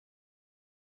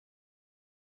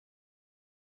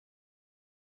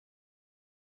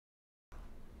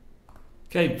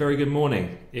Okay, very good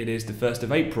morning. It is the 1st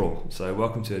of April, so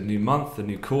welcome to a new month, a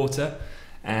new quarter.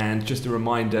 And just a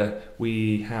reminder,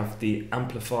 we have the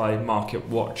Amplify Market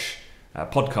Watch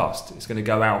podcast. It's going to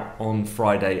go out on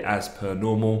Friday as per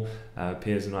normal.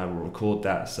 Piers and I will record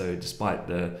that, so despite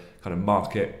the kind of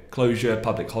market closure,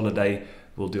 public holiday,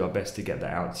 we'll do our best to get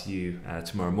that out to you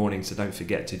tomorrow morning. So don't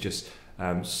forget to just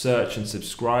search and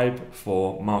subscribe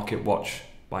for Market Watch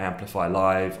by Amplify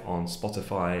Live on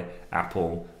Spotify,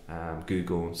 Apple,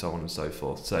 Google, and so on and so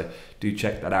forth. So do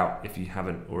check that out if you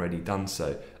haven't already done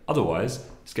so. Otherwise,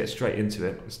 let's get straight into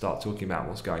it and start talking about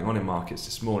what's going on in markets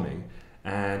this morning.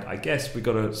 And I guess we've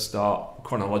got to start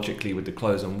chronologically with the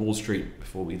close on Wall Street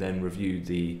before we then review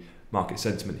the market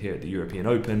sentiment here at the European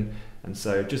Open. And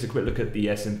so just a quick look at the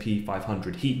S&P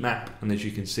 500 heat map. And as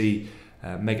you can see,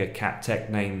 mega cap tech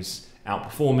names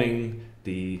outperforming,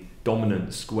 the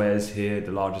dominant squares here,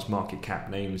 the largest market cap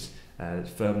names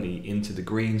firmly into the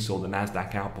green. Saw the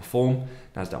Nasdaq outperform.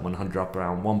 Nasdaq 100 up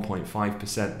around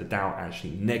 1.5%. The Dow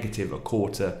actually negative a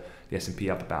quarter. The S&P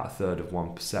up about a third of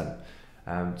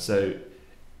 1%. So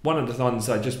one of the ones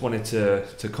I just wanted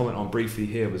to comment on briefly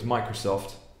here was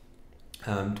Microsoft.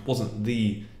 Wasn't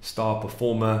the star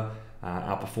performer.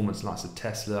 Outperformance likes of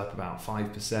Tesla up about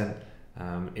 5%.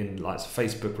 In likes of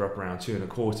Facebook were up around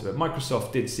 2.25%. But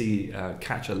Microsoft did see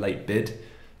catch a late bid.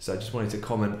 So I just wanted to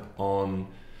comment on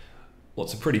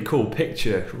what's a pretty cool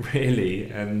picture, really,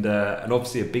 and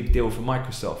obviously a big deal for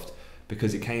Microsoft,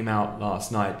 because it came out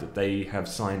last night that they have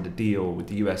signed a deal with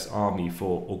the US Army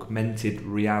for augmented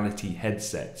reality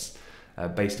headsets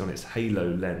based on its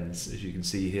HoloLens, as you can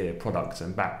see here, products,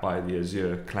 and backed by the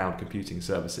Azure cloud computing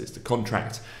services. The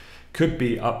contract could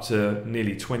be up to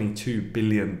nearly $22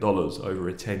 billion over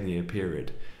a 10-year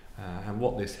period. And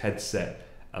what this headset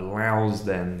allows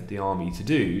then the army to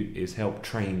do is help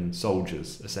train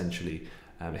soldiers, essentially.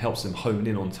 It helps them hone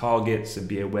in on targets and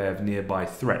be aware of nearby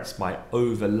threats by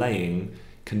overlaying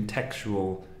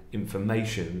contextual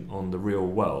information on the real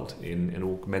world in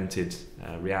augmented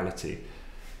reality.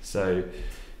 So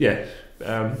yeah,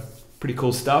 pretty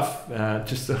cool stuff.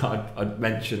 Just thought I'd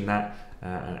mention that,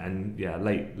 and yeah,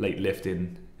 late lift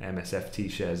in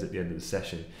MSFT shares at the end of the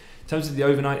session. In terms of the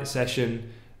overnight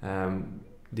session,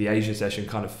 the Asia session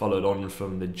kind of followed on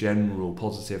from the general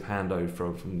positive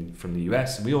handover from the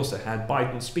US. We also had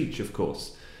Biden's speech, of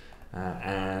course,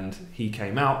 and he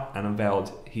came out and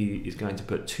unveiled he is going to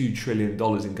put $2 trillion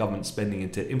in government spending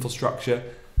into infrastructure,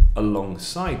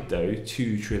 alongside though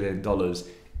 $2 trillion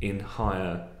in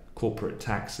higher corporate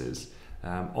taxes.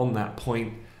 On that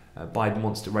point, Biden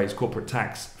wants to raise corporate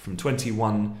tax from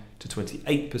 21 to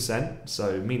 28%,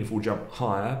 so meaningful jump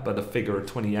higher, but a figure of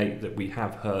 28 that we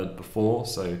have heard before,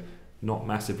 so not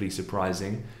massively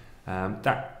surprising.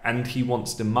 And he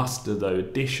wants to muster though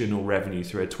additional revenue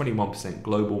through a 21%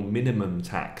 global minimum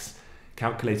tax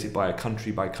calculated by a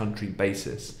country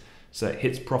basis. So it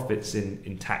hits profits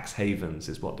in tax havens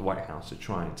is what the White House are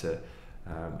trying to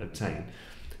obtain.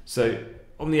 So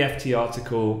on the FT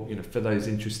article, for those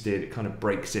interested, it kind of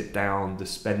breaks it down, the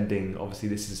spending. Obviously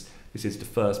this is the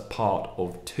first part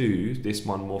of two. This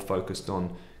one more focused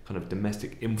on kind of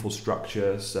domestic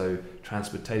infrastructure, so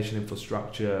transportation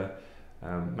infrastructure,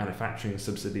 manufacturing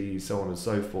subsidies, so on and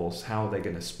so forth, how they're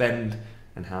going to spend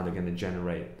and how they're going to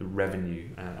generate the revenue.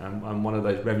 And one of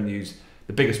those revenues,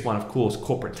 the biggest one, of course,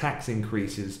 corporate tax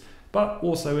increases, but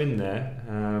also in there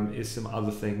is some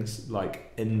other things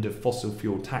like end of fossil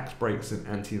fuel tax breaks and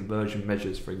anti-inversion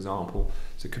measures, for example.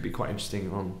 So it could be quite interesting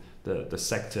on the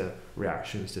sector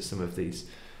reactions to some of these.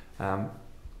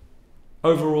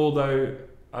 Overall though,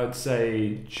 I'd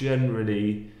say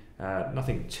generally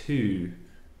nothing too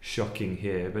shocking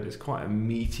here, but it's quite a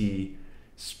meaty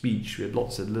speech with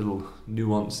lots of little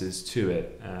nuances to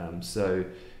it. So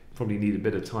probably need a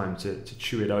bit of time to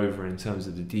chew it over in terms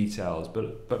of the details.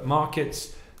 But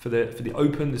markets for the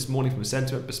open this morning from a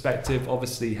sentiment perspective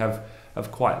obviously have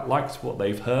quite liked what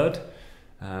they've heard.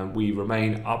 We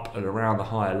remain up at around the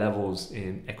higher levels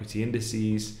in equity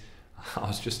indices. I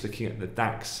was just looking at the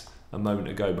DAX a moment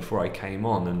ago before I came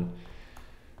on, and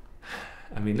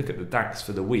I mean, look at the DAX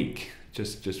for the week.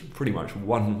 Just pretty much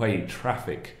one-way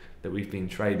traffic that we've been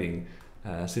trading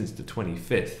since the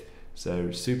 25th.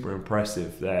 So super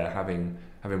impressive there, having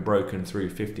broken through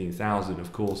 15,000,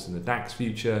 of course, in the DAX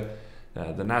future.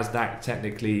 The Nasdaq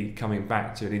technically coming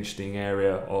back to an interesting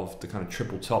area of the kind of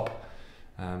triple top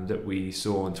that we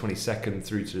saw on 22nd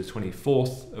through to the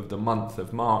 24th of the month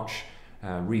of March.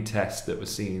 Retest that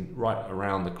was seen right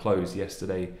around the close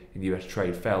yesterday in US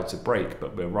trade failed to break,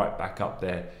 but we're right back up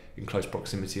there in close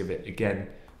proximity of it again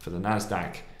for the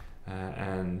Nasdaq,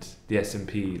 and the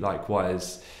S&P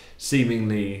likewise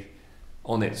seemingly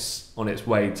on its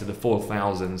way to the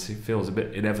 4,000s. It feels a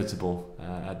bit inevitable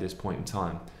at this point in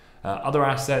time. Other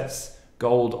assets,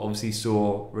 gold obviously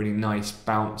saw a really nice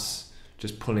bounce,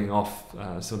 just pulling off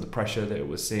some of the pressure that it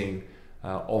was seeing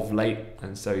of late,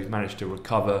 and so we've managed to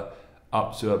recover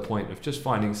up to a point of just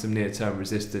finding some near-term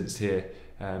resistance here.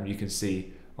 You can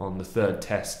see on the third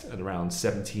test at around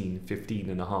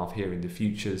 17.15.5 here in the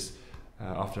futures,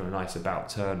 after a nice about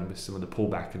turn with some of the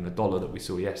pullback in the dollar that we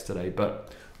saw yesterday.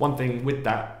 But one thing with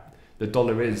that, the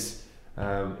dollar is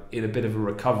in a bit of a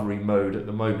recovery mode at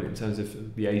the moment in terms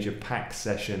of the Asia Pac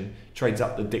session. Trades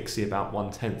up the Dixie about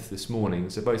 1/10 this morning,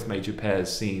 so both major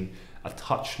pairs seen a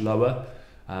touch lower.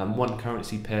 One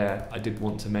currency pair I did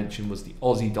want to mention was the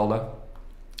Aussie dollar.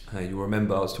 You'll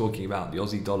remember I was talking about the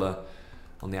Aussie dollar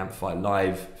on the Amplify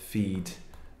Live feed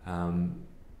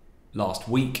last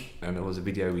week, and there was a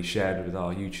video we shared with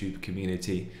our YouTube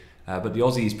community. But the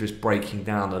Aussie is just breaking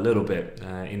down a little bit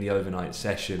in the overnight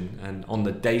session, and on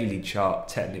the daily chart,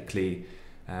 technically,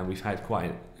 we've had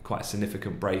quite a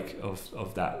significant break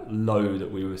of that low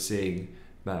that we were seeing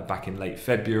back in late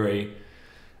February.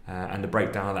 And the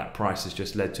breakdown of that price has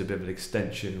just led to a bit of an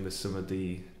extension with some of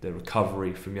the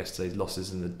recovery from yesterday's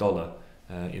losses in the dollar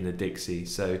in the Dixie.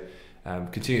 So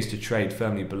continues to trade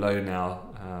firmly below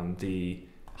now the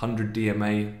 100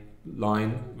 DMA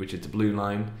line, which is the blue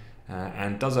line,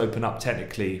 and does open up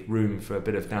technically room for a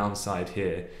bit of downside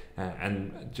here.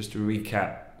 And just to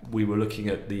recap, we were looking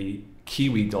at the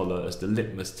Kiwi dollar as the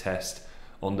litmus test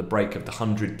on the break of the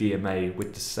 100 DMA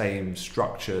with the same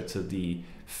structure to the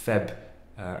Feb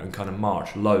and kind of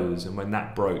March lows, and when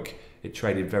that broke, it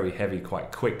traded very heavy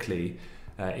quite quickly.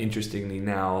 Interestingly,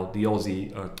 now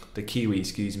the Kiwi,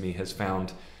 has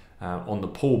found on the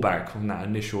pullback from that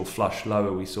initial flush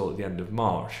lower we saw at the end of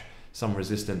March, some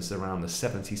resistance around the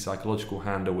 70 psychological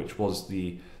handle, which was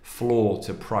the floor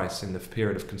to price in the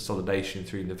period of consolidation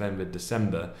through November,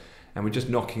 December, and we're just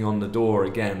knocking on the door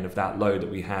again of that low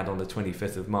that we had on the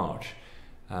 25th of March.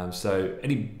 So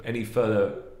any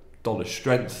further dollar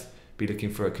strength, be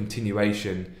looking for a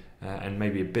continuation and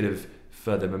maybe a bit of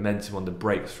further momentum on the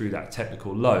break through that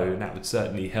technical low, and that would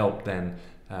certainly help then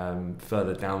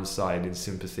further downside in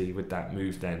sympathy with that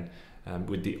move then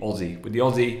with the Aussie. With the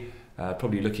Aussie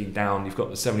probably looking down, you've got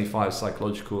the 75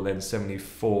 psychological, then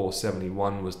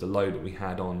 74.71 was the low that we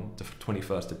had on the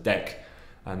 21st of Dec,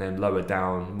 and then lower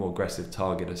down, more aggressive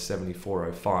target of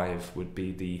 74.05 would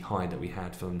be the high that we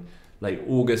had from late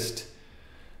August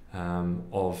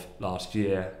of last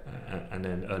year, and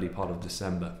then early part of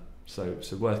December. So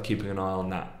worth keeping an eye on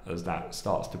that as that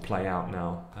starts to play out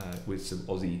now with some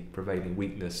Aussie prevailing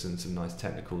weakness and some nice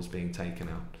technicals being taken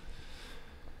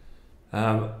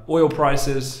out. Oil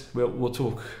prices, we'll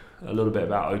talk a little bit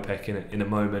about OPEC in a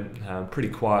moment. Pretty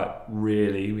quiet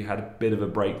really. We had a bit of a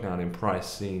breakdown in price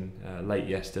seen late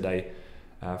yesterday.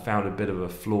 Found a bit of a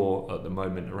floor at the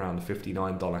moment around the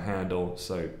 $59 handle,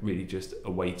 so really just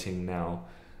awaiting now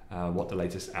what the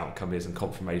latest outcome is and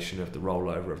confirmation of the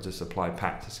rollover of the supply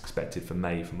pact that's expected for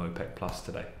May from OPEC Plus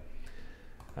today.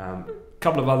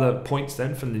 Couple of other points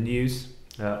then from the news.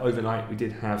 Overnight we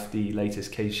did have the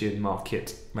latest Caixin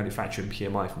market manufacturing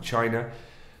PMI from China.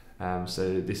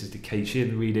 So this is the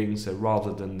Caixin reading, so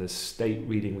rather than the state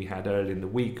reading we had earlier in the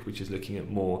week, which is looking at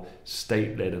more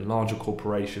state-led and larger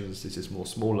corporations, this is more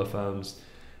smaller firms,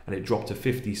 and it dropped to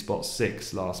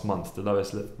 50.6 last month, the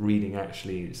lowest reading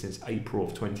actually since April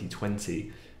of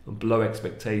 2020, and below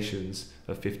expectations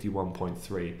of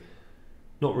 51.3.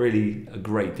 Not really a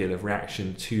great deal of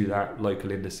reaction to that.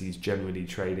 Local indices generally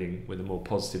trading with a more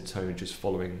positive tone, just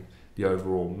following the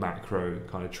overall macro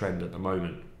kind of trend at the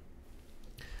moment.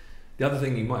 The other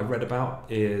thing you might have read about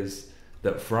is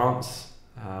that France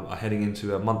are heading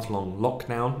into a month-long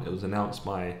lockdown. It was announced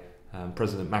by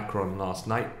President Macron last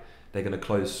night. They're going to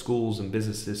close schools and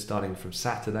businesses starting from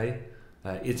Saturday.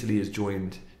 Italy has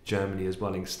joined Germany as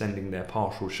well, extending their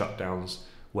partial shutdowns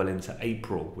well into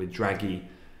April, with Draghi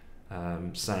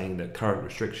saying that current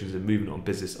restrictions and movement on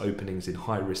business openings in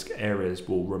high-risk areas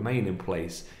will remain in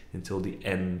place until the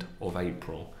end of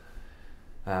April.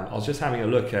 I was just having a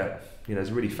look at, there's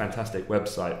a really fantastic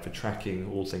website for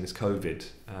tracking all things COVID,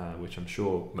 which I'm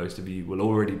sure most of you will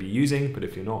already be using, but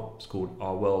if you're not, it's called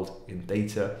Our World in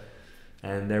Data.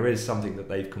 And there is something that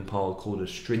they've compiled called a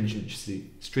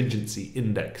stringency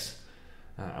index.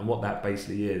 And what that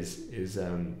basically is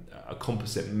a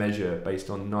composite measure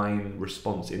based on 9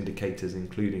 response indicators,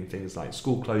 including things like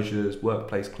school closures,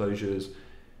 workplace closures,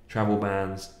 travel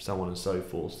bans, so on and so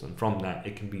forth. And from that,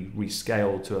 it can be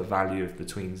rescaled to a value of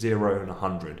between 0 and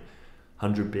 100.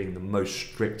 100 being the most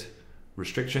strict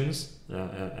restrictions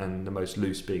and the most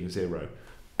loose being 0.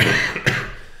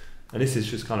 And this is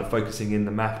just kind of focusing in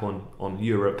the map on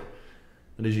Europe.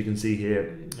 And as you can see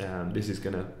here, this is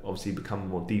going to obviously become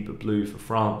more deeper blue for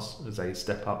France as they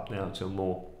step up now to a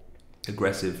more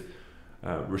aggressive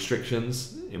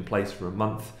restrictions in place for a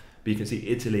month. But you can see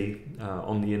Italy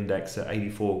on the index at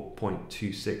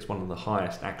 84.26, one of the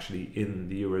highest actually in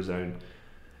the Eurozone.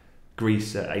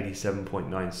 Greece at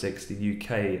 87.96, the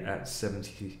UK at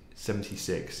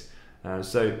 76.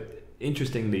 So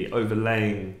interestingly,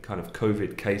 overlaying kind of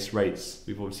COVID case rates,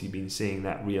 we've obviously been seeing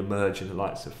that re-emerge in the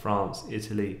likes of France,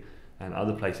 Italy, and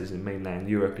other places in mainland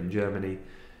Europe and Germany.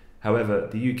 However,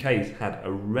 the UK's had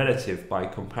a relative, by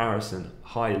comparison,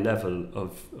 high level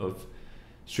of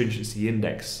stringency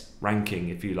index ranking,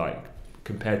 if you like,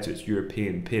 compared to its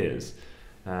European peers,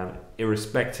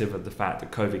 irrespective of the fact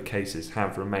that COVID cases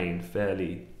have remained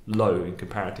fairly low in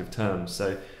comparative terms.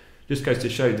 So just goes to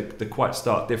show the quite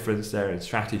stark difference there in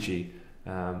strategy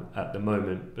at the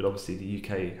moment. But obviously the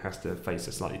UK has to face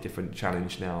a slightly different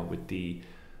challenge now with the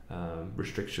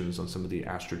restrictions on some of the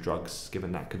Astra drugs,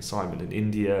 given that consignment in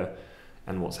India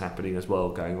and what's happening as well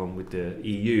going on with the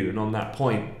EU. And on that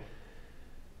point,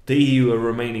 the EU are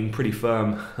remaining pretty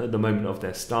firm at the moment of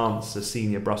their stance. A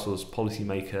senior Brussels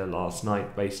policymaker last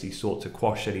night basically sought to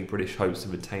quash any British hopes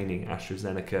of attaining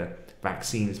AstraZeneca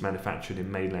vaccines manufactured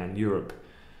in mainland Europe,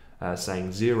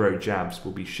 saying 0 jabs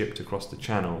will be shipped across the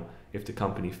channel if the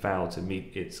company failed to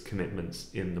meet its commitments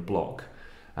in the bloc.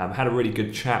 Had a really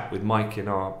good chat with Mike in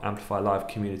our Amplify Live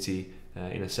community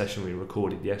in a session we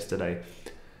recorded yesterday,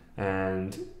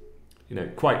 and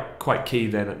quite key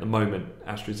then at the moment.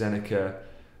 AstraZeneca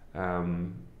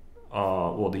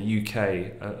the UK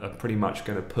are pretty much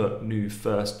going to put new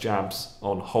first jabs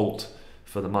on halt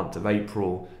for the month of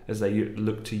April as they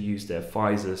look to use their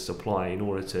Pfizer supply in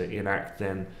order to enact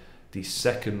then the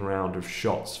second round of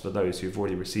shots for those who've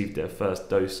already received their first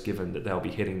dose, given that they'll be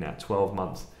hitting that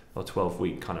 12-month or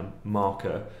 12-week kind of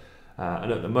marker.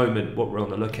 And at the moment, what we're on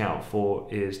the lookout for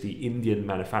is the Indian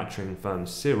manufacturing firm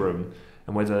Serum,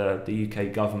 and whether the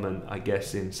UK government, I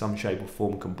guess, in some shape or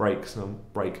form can break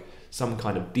some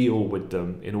kind of deal with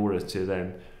them in order to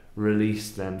then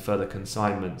release then further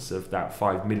consignments of that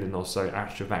 5 million or so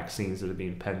Astra vaccines that have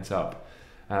been pent up.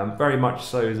 Very much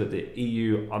so that the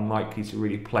EU are unlikely to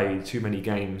really play too many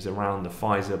games around the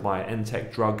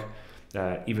Pfizer-BioNTech drug,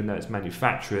 even though it's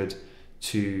manufactured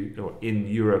in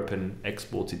Europe and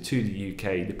exported to the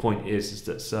UK. The point is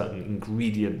that certain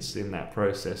ingredients in that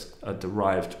process are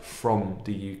derived from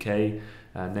the UK,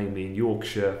 namely in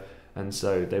Yorkshire, and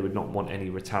so they would not want any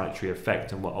retaliatory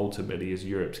effect on what ultimately is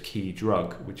Europe's key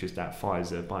drug, which is that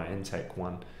Pfizer-BioNTech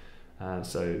one.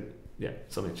 So yeah,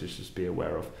 something to just be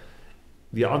aware of.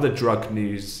 The other drug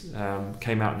news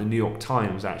came out in the New York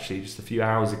Times actually just a few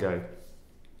hours ago,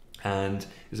 and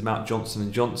is about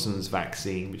Johnson & Johnson's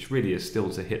vaccine, which really is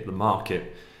still to hit the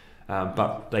market,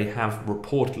 but they have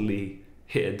reportedly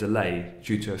hit a delay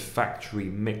due to a factory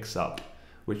mix-up,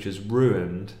 which has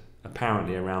ruined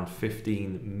apparently around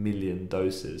 15 million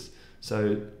doses.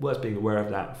 So worth being aware of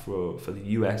that for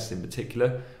the US in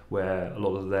particular, where a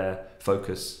lot of their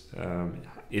focus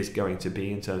is going to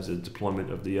be in terms of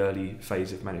deployment of the early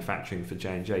phase of manufacturing for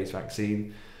J&J's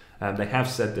vaccine. They have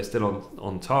said they're still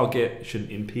on target,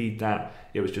 shouldn't impede that.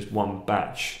 It was just one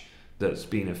batch that's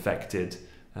been affected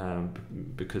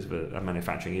because of a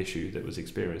manufacturing issue that was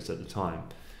experienced at the time.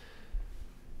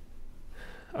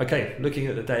 Okay, looking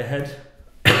at the day ahead,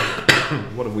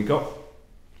 what have we got?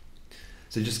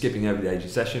 So just skipping over the Asia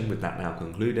session, with that now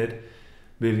concluded.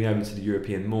 Moving over to the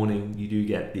European morning, you do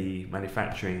get the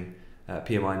manufacturing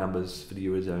PMI numbers for the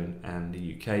Eurozone and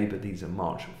the UK, but these are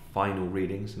March final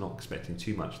readings, not expecting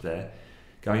too much there.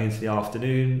 Going into the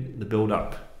afternoon, the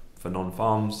build-up for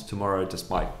non-farms tomorrow,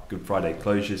 despite Good Friday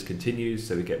closures, continues,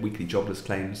 so we get weekly jobless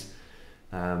claims.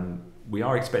 We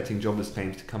are expecting jobless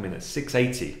claims to come in at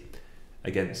 680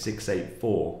 against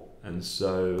 684, and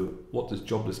so what does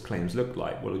jobless claims look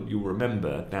like? Well, you'll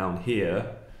remember down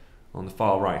here on the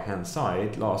far right hand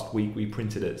side, last week we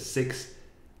printed at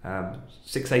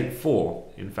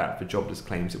 684 in fact for jobless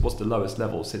claims. It was the lowest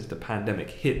level since the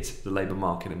pandemic hit the labour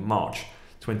market in March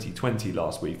 2020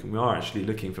 last week, and we are actually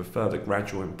looking for further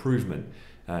gradual improvement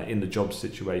in the job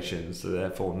situation, so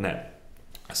therefore net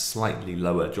a slightly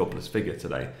lower jobless figure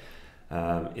today.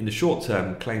 In the short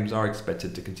term, claims are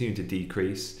expected to continue to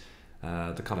decrease.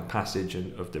 The kind of passage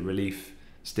of the relief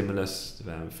stimulus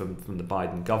from the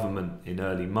Biden government in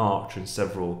early March and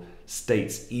several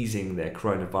states easing their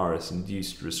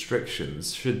coronavirus-induced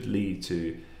restrictions should lead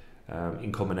to,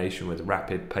 in combination with a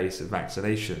rapid pace of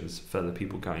vaccinations, further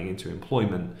people going into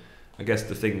employment, I guess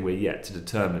the thing we're yet to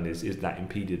determine is that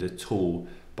impeded at all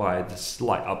by the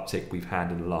slight uptick we've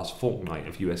had in the last fortnight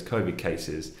of US COVID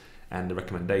cases and the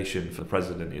recommendation for the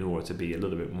president in order to be a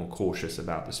little bit more cautious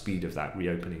about the speed of that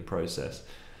reopening process.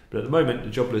 But at the moment, the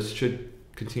jobless should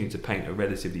continue to paint a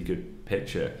relatively good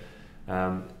picture.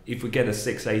 If we get a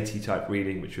 680 type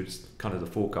reading, which was kind of the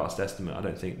forecast estimate, I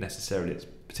don't think necessarily it's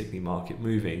particularly market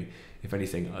moving. If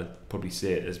anything, I'd probably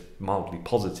see it as mildly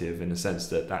positive in the sense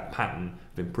that that pattern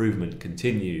of improvement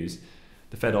continues.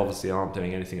 The Fed obviously aren't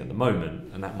doing anything at the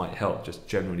moment, and that might help just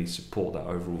generally support that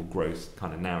overall growth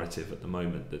kind of narrative at the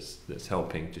moment that's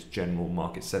helping just general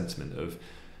market sentiment of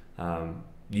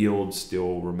yields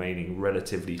still remaining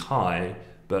relatively high,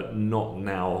 but not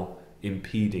now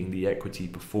impeding the equity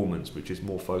performance, which is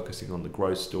more focusing on the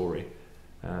growth story,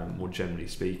 more generally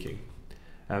speaking.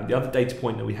 The other data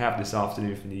point that we have this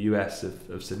afternoon from the US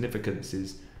of significance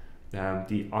is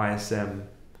the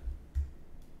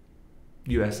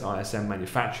US ISM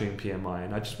Manufacturing PMI,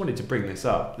 and I just wanted to bring this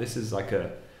up. This is like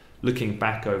looking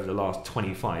back over the last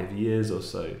 25 years or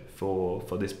so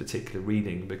for this particular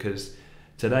reading, because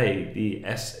today the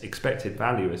expected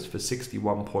value is for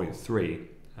 61.3,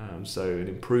 so an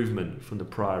improvement from the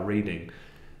prior reading.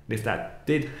 And if that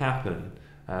did happen,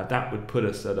 that would put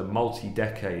us at a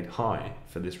multi-decade high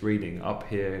for this reading up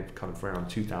here kind of around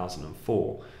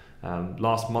 2004.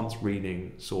 Last month's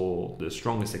reading saw the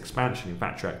strongest expansion in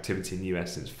factory activity in the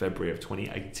US since February of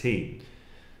 2018.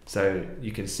 So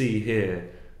you can see here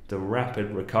the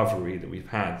rapid recovery that we've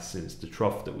had since the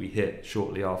trough that we hit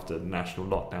shortly after the national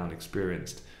lockdown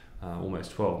experienced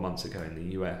almost 12 months ago in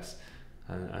the US.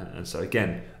 And so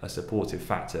again, a supportive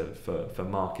factor for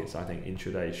markets, I think,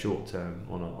 intraday short term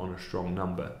on a strong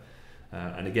number.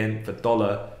 And again, for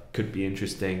dollar, could be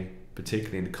interesting,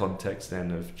 particularly in the context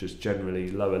then of just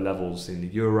generally lower levels in the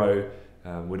euro.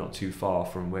 We're not too far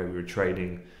from where we were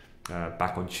trading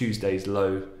back on Tuesday's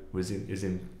low is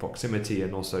in proximity,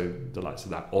 and also the likes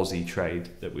of that Aussie trade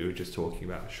that we were just talking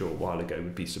about a short while ago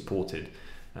would be supported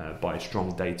by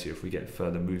strong data if we get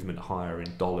further movement higher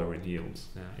in dollar and yields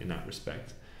in that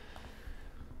respect.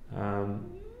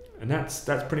 And that's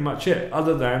pretty much it,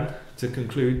 other than to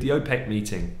conclude the OPEC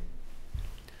meeting.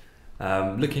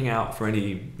 Looking out for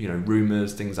any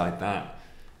rumors, things like that.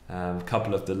 A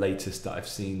couple of the latest that I've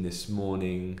seen this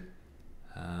morning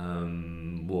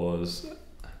was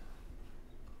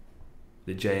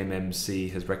the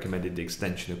JMMC has recommended the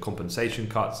extension of compensation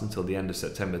cuts until the end of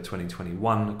September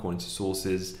 2021, according to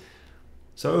sources.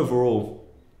 So overall,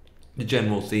 the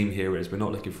general theme here is we're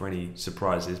not looking for any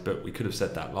surprises, but we could have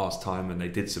said that last time, and they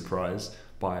did surprise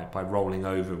by rolling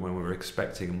over when we were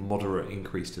expecting a moderate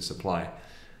increase to supply.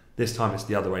 This time it's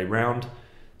the other way round.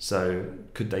 So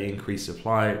could they increase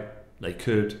supply? They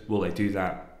could. Will they do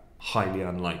that? Highly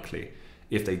unlikely.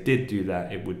 If they did do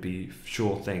that, it would be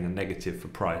sure thing a negative for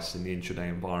price in the intraday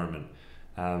environment.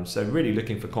 So really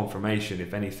looking for confirmation,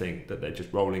 if anything, that they're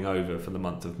just rolling over for the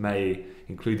month of May,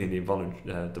 including the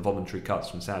voluntary cuts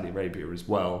from Saudi Arabia as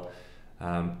well.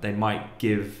 They might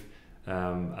give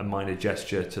a minor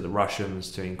gesture to the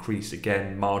Russians to increase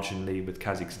again marginally with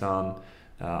Kazakhstan.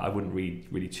 I wouldn't read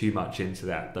really too much into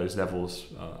that. Those levels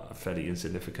are fairly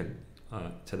insignificant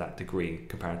to that degree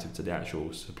comparative to the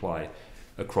actual supply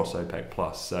across OPEC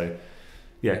plus. So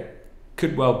yeah,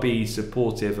 could well be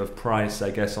supportive of price, I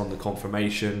guess, on the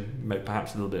confirmation,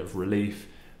 perhaps a little bit of relief,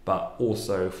 but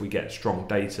also if we get strong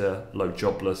data, low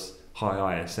jobless,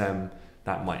 high ISM,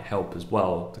 that might help as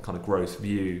well, the kind of growth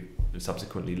view, and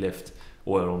subsequently lift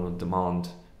oil on the demand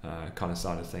kind of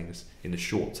side of things in the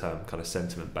short term kind of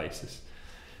sentiment basis.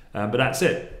 But that's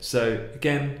it. So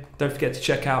again, don't forget to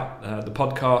check out the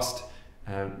podcast.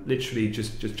 Literally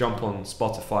just jump on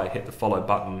Spotify, hit the follow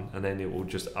button, and then it will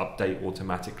just update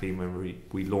automatically when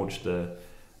we launch or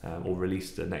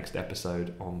release the next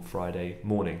episode on Friday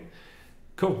morning.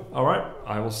 Cool. All right.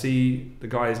 I will see the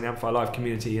guys in the Amplify Live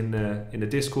community in the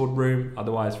Discord room.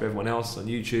 Otherwise, for everyone else on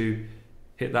YouTube,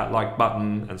 hit that like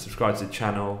button and subscribe to the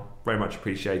channel. Very much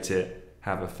appreciate it.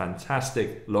 Have a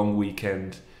fantastic long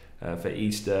weekend for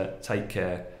Easter. Take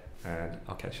care, and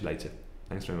I'll catch you later.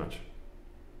 Thanks very much.